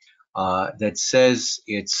angle that says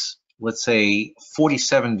it's, let's say,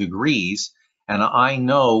 47 degrees, and I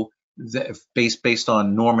know that based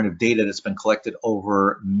on normative data that's been collected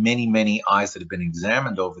over many, many eyes that have been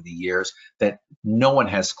examined over the years, that no one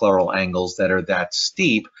has scleral angles that are that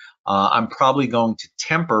steep, I'm probably going to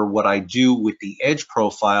temper what I do with the edge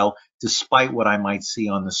profile despite what I might see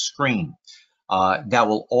on the screen. That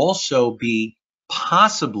will also be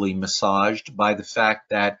possibly massaged by the fact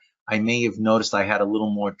that I may have noticed I had a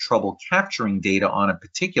little more trouble capturing data on a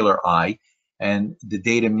particular eye, and the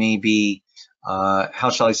data may be,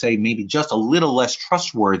 how shall I say, maybe just a little less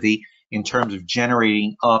trustworthy in terms of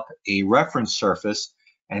generating up a reference surface.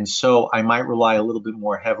 And so I might rely a little bit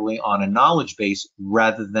more heavily on a knowledge base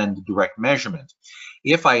rather than the direct measurement.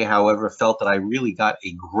 If I, however, felt that I really got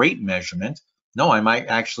a great measurement, no, I might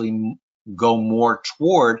actually go more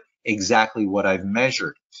toward exactly what I've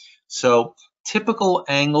measured. So typical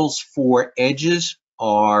angles for edges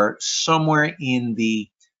are somewhere in the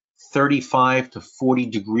 35 to 40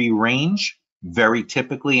 degree range, very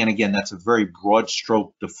typically. And again, that's a very broad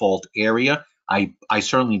stroke default area. I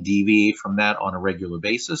certainly deviate from that on a regular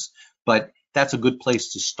basis, but that's a good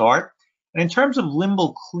place to start. And in terms of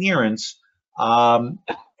limbal clearance,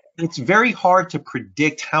 it's very hard to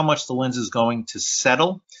predict how much the lens is going to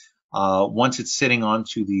settle once it's sitting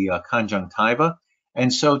onto the conjunctiva.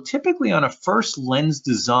 And so typically on a first lens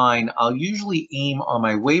design, I'll usually aim on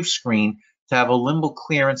my Wave screen to have a limbal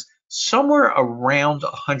clearance somewhere around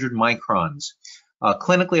 100 microns.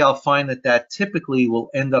 Clinically, I'll find that typically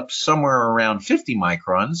will end up somewhere around 50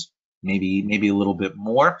 microns, maybe a little bit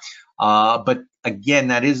more. But again,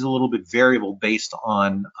 that is a little bit variable based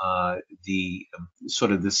on the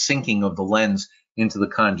sort of the sinking of the lens into the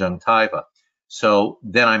conjunctiva. So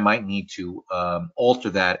then I might need to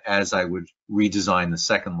alter that as I would redesign the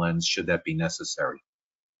second lens, should that be necessary.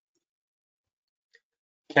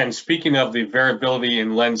 Ken, speaking of the variability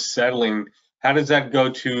in lens settling, how does that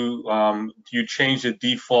go to, do you change the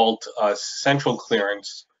default central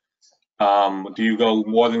clearance? Do you go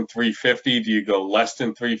more than 350? Do you go less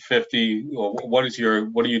than 350? Or what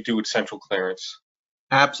do you do with central clearance?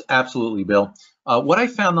 Absolutely, Bill. What I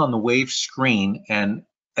found on the Wave screen, and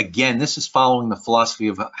again, this is following the philosophy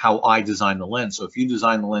of how I design the lens. So if you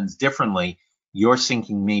design the lens differently, your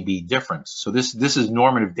syncing may be different. So this is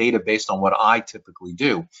normative data based on what I typically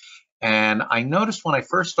do. And I noticed when I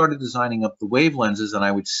first started designing up the Wave lenses, and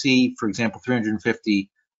I would see, for example, 350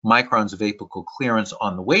 microns of apical clearance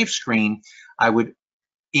on the Wave screen, I would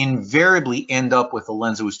invariably end up with a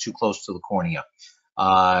lens that was too close to the cornea,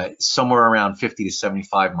 somewhere around 50 to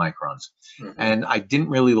 75 microns. Mm-hmm. And I didn't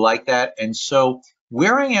really like that. And so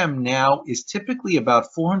Where I am now is typically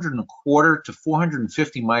about 425 to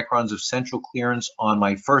 450 microns of central clearance on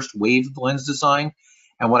my first wave lens design.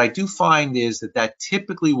 And what I do find is that that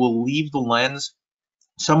typically will leave the lens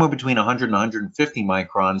somewhere between 100 and 150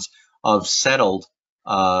 microns of settled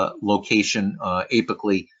location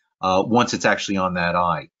apically once it's actually on that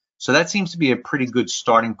eye. So that seems to be a pretty good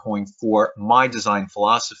starting point for my design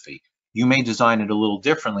philosophy. You may design it a little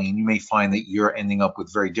differently, and you may find that you're ending up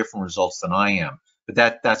with very different results than I am.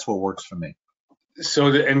 But that's what works for me. So,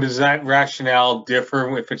 and does that rationale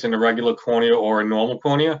differ if it's in a regular cornea or a normal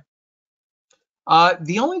cornea?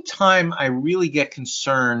 The only time I really get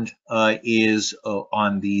concerned is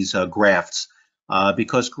on these grafts,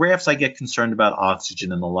 because grafts I get concerned about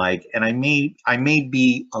oxygen and the like, and I may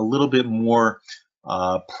be a little bit more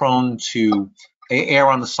prone to err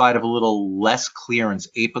on the side of a little less clearance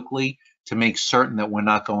apically to make certain that we're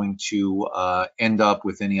not going to end up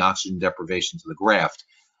with any oxygen deprivation to the graft.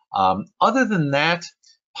 Other than that,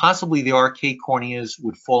 possibly the arcade corneas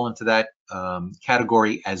would fall into that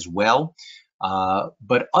category as well.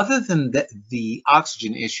 But other than the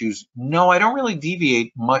oxygen issues, no, I don't really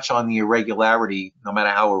deviate much on the irregularity, no matter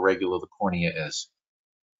how irregular the cornea is.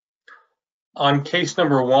 On case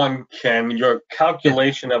number 1, Ken, your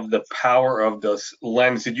calculation of the power of the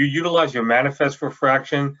lens, did you utilize your manifest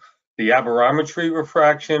refraction, the aberrometry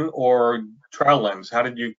refraction, or trial lens? How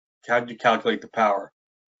did you calculate the power?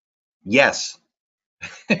 Yes.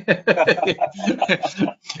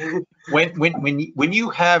 when you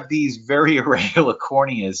have these very irregular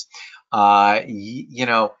corneas, you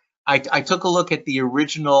know, I took a look at the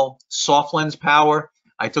original soft lens power.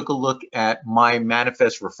 I took a look at my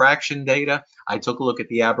manifest refraction data. I took a look at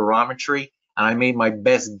the aberrometry, and I made my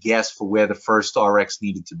best guess for where the first RX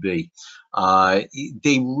needed to be.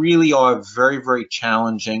 They really are very, very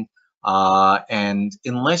challenging. And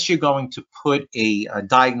unless you're going to put a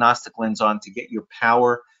diagnostic lens on to get your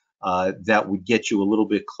power that would get you a little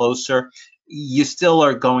bit closer, you still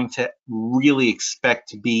are going to really expect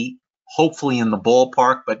to be hopefully in the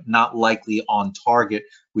ballpark, but not likely on target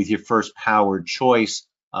with your first powered choice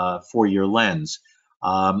for your lens.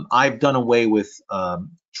 I've done away with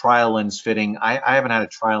trial lens fitting. I haven't had a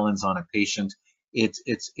trial lens on a patient.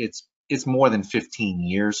 It's more than 15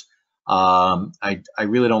 years. I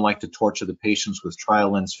really don't like to torture the patients with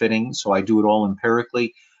trial lens fitting, so I do it all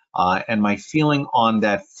empirically. And my feeling on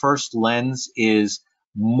that first lens is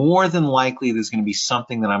more than likely there's going to be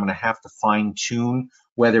something that I'm going to have to fine tune,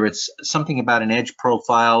 whether it's something about an edge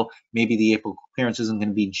profile, maybe the apical clearance isn't going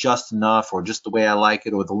to be just enough or just the way I like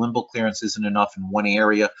it, or the limbal clearance isn't enough in one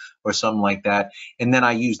area or something like that. And then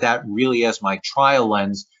I use that really as my trial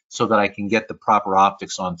lens so that I can get the proper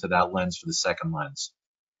optics onto that lens for the second lens.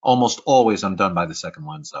 Almost always I'm done by the second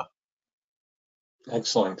lens though.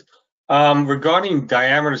 Excellent. Regarding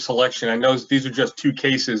diameter selection, I know these are just 2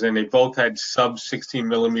 cases and they both had sub 16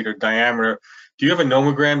 millimeter diameter. Do you have a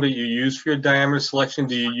nomogram that you use for your diameter selection?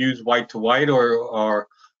 Do you use white to white, or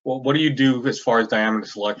what do you do as far as diameter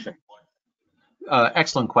selection?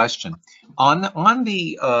 Excellent question. On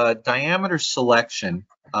the diameter selection,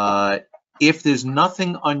 if there's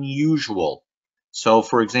nothing unusual, so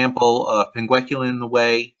for example, pinguecula in the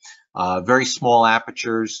way, very small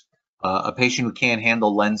apertures, a patient who can't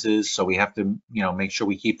handle lenses, so we have to, make sure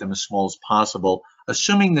we keep them as small as possible.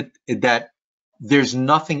 Assuming that there's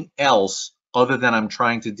nothing else other than I'm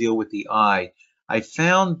trying to deal with the eye, I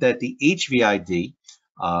found that the HVID,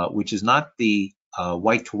 which is not the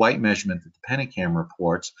white to white measurement that the Pentacam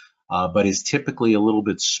reports, but is typically a little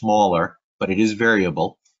bit smaller, but it is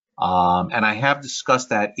variable. And I have discussed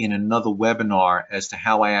that in another webinar as to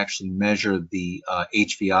how I actually measure the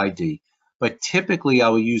HVID. But typically I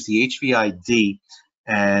will use the HVID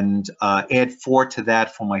and add 4 to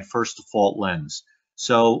that for my first default lens.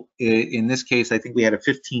 So in this case, I think we had a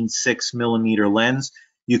 15.6 millimeter lens.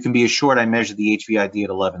 You can be assured I measured the HVID at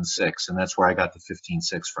 11.6, and that's where I got the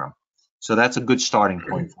 15.6 from. So that's a good starting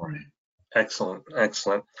point for me. Excellent,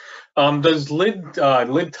 excellent. Does lid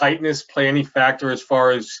tightness play any factor as far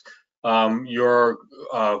as your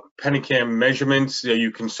Pentacam measurements? Are you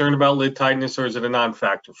concerned about lid tightness, or is it a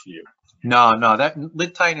non-factor for you? No, that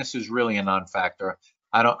lid tightness is really a non-factor.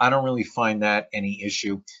 I don't really find that any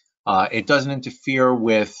issue. It doesn't interfere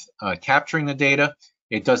with capturing the data.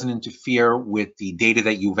 It doesn't interfere with the data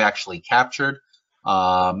that you've actually captured,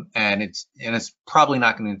 and it's probably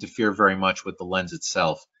not going to interfere very much with the lens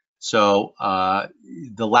itself. So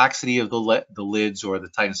the laxity of the lids or the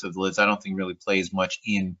tightness of the lids, I don't think really plays much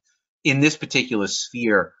in this particular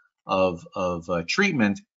sphere of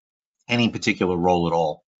treatment any particular role at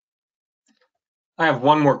all. I have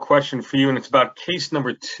one more question for you, and it's about case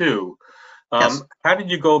number 2. Yes. How did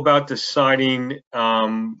you go about deciding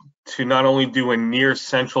to not only do a near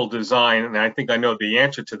central design, and I think I know the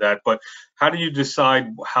answer to that, but how do you decide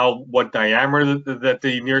what diameter that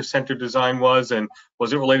the near center design was, and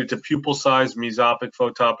was it related to pupil size, mesopic,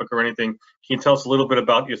 photopic, or anything? Can you tell us a little bit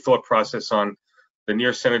about your thought process on the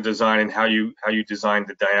near center design and how you designed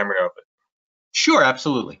the diameter of it? Sure,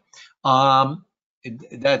 absolutely.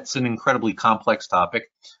 That's an incredibly complex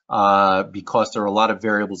topic because there are a lot of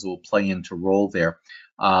variables that will play into role there.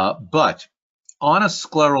 But on a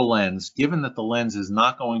scleral lens, given that the lens is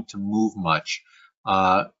not going to move much,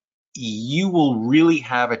 you will really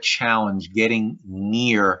have a challenge getting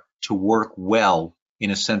near to work well in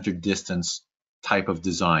a centered distance type of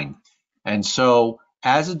design. And so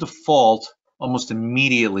as a default, almost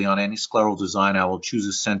immediately on any scleral design, I will choose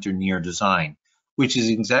a center near design, which is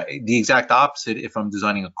the exact opposite if I'm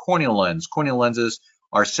designing a corneal lens. Corneal lenses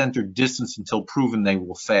are centered distance until proven they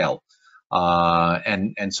will fail.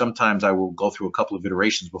 And sometimes I will go through a couple of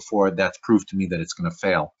iterations before that's proved to me that it's going to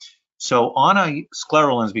fail. So on a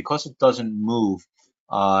scleral lens, because it doesn't move,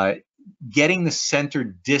 getting the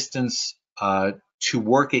centered distance to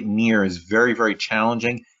work it near is very, very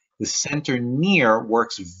challenging. The center near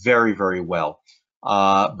works very, very well.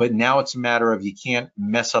 But now it's a matter of you can't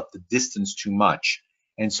mess up the distance too much.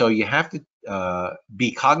 And so you have to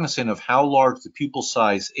be cognizant of how large the pupil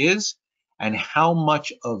size is and how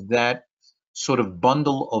much of that sort of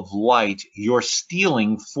bundle of light you're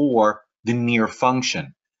stealing for the near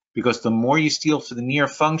function. Because the more you steal for the near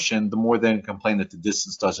function, the more they complain that the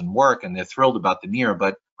distance doesn't work, and they're thrilled about the near,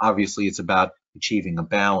 but obviously it's about achieving a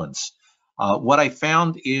balance. What I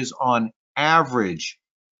found is on average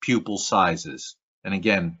pupil sizes, and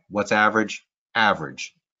again, what's average?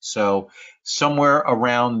 Average. So somewhere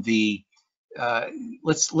around the,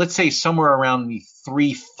 let's say somewhere around the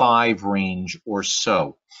 3-5 range or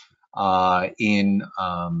so in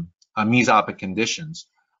mesopic conditions.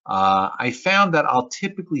 I found that I'll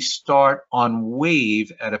typically start on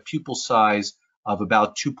wave at a pupil size of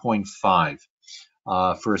about 2.5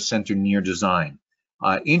 for a center near design.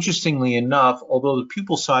 Interestingly enough, although the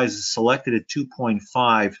pupil size is selected at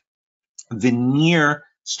 2.5, the near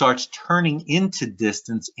starts turning into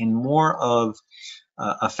distance in more of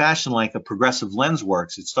a fashion like a progressive lens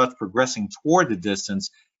works. It starts progressing toward the distance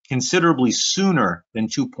considerably sooner than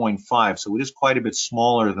 2.5. So it is quite a bit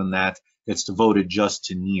smaller than that that's devoted just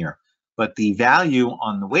to near. But the value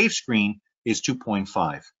on the wave screen is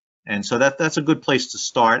 2.5. And so that's a good place to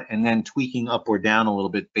start, and then tweaking up or down a little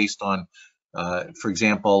bit based on, for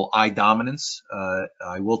example, eye dominance.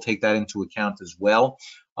 I will take that into account as well.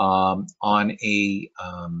 On a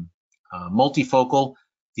multifocal,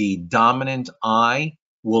 the dominant eye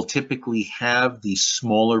will typically have the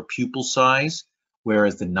smaller pupil size,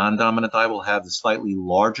 whereas the non-dominant eye will have the slightly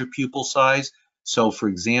larger pupil size. So for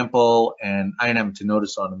example, and I didn't happen to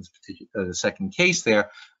notice on this particular the second case there,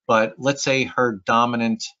 but let's say her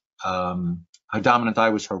dominant eye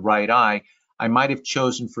was her right eye. I might have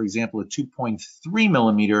chosen, for example, a 2.3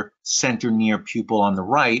 millimeter center near pupil on the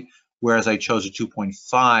right, whereas I chose a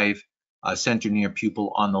 2.5 center near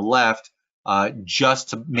pupil on the left, just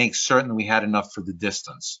to make certain we had enough for the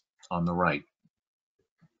distance on the right.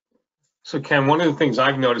 So Ken, one of the things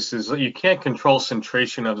I've noticed is that you can't control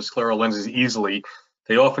centration of the scleral lenses easily.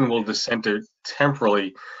 They often will decenter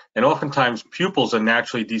temporally, and oftentimes pupils are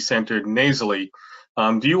naturally decentered nasally.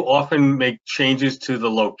 Do you often make changes to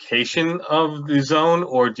the location of the zone,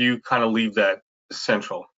 or do you kind of leave that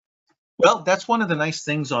central? Well, that's one of the nice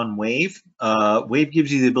things on Wave. Wave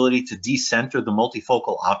gives you the ability to decenter the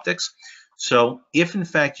multifocal optics. So if in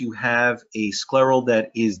fact you have a scleral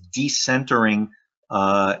that is decentering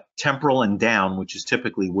temporal and down, which is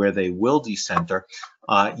typically where they will decenter,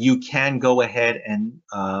 you can go ahead and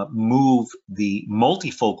move the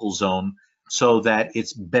multifocal zone so that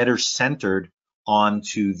it's better centered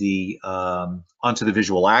onto the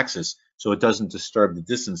visual axis, so it doesn't disturb the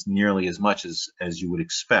distance nearly as much as you would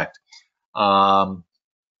expect. I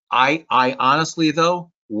honestly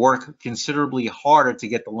though work considerably harder to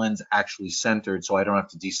get the lens actually centered, so I don't have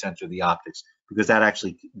to decenter the optics, because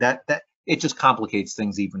that it just complicates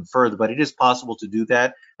things even further. But it is possible to do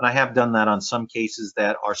that, and I have done that on some cases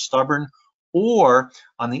that are stubborn, or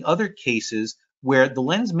on the other cases where the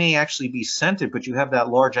lens may actually be centered, but you have that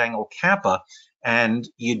large angle kappa, and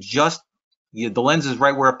the lens is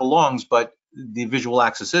right where it belongs, but the visual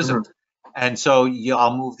axis isn't. And so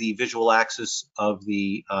I'll move the visual axis of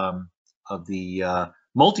the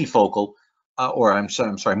multifocal, or I'm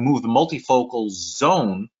sorry, move the multifocal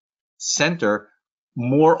zone center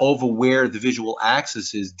more over where the visual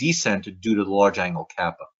axis is decentered due to the large angle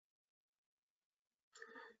kappa.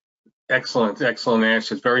 Excellent, excellent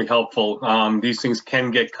answers. Very helpful. These things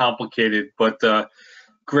can get complicated, but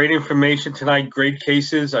great information tonight, great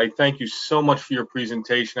cases. I thank you so much for your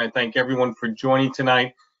presentation. I thank everyone for joining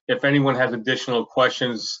tonight. If anyone has additional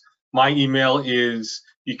questions, my email is,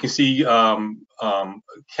 you can see Ken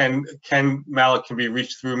Malik can be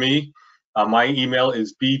reached through me. My email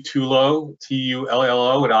is btullo,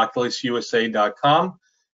 T-U-L-L-O, at oculususa.com.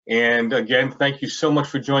 And again, thank you so much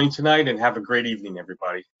for joining tonight, and have a great evening,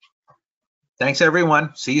 everybody. Thanks,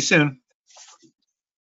 everyone. See you soon.